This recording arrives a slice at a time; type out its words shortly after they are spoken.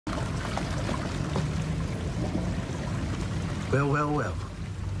Well, well, well.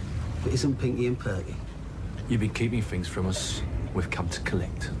 If it isn't Pinky and Perky. You've been keeping things from us. We've come to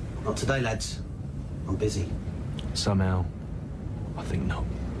collect. Not today, lads. I'm busy. Somehow, I think not.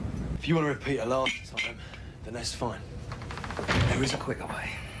 If you want to repeat it last time, then that's fine. There is a quicker way.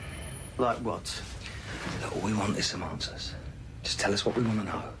 Like what? Look, all we want is some answers. Just tell us what we want to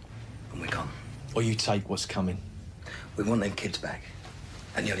know, and we're gone. Or you take what's coming. We want them kids back,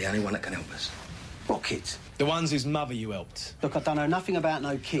 and you're the only one that can help us. What kids? The ones whose mother you helped. Look, I don't know nothing about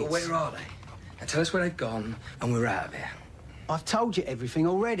no kids. But where are they? Now tell us where they've gone, and we're out of here. I've told you everything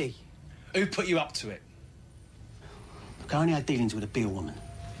already. Who put you up to it? Look, I only had dealings with a beer woman.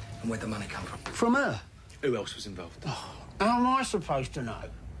 And where'd the money come from? From her. Who else was involved? Oh, how am I supposed to know?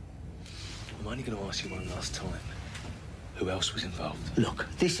 I'm only going to ask you one last time. Who else was involved? Look,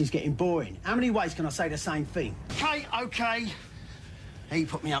 this is getting boring. How many ways can I say the same thing? OK. He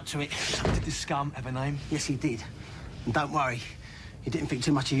put me up to it. Did the scum have a name? Yes, he did. And don't worry, he didn't think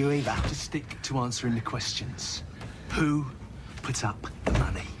too much of you either. Just stick to answering the questions. Who put up the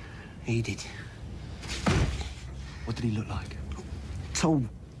money? He did. What did he look like? Tall,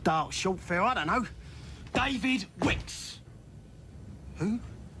 dark, short, fair, I don't know. David Wicks. Who?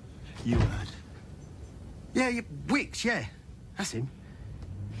 You heard. Yeah, Wicks, yeah. That's him.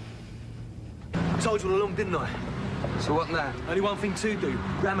 I told you all along, didn't I? So what now? Only one thing to do.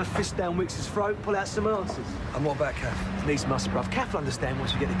 Ram a fist down Wicks's throat, pull out some answers. And what about Kath? Needs must, bruv. Kath will understand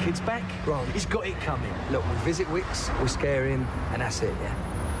once we get the kids back. Right. He's got it coming. Look, we visit Wicks, we scare him, and that's it, yeah?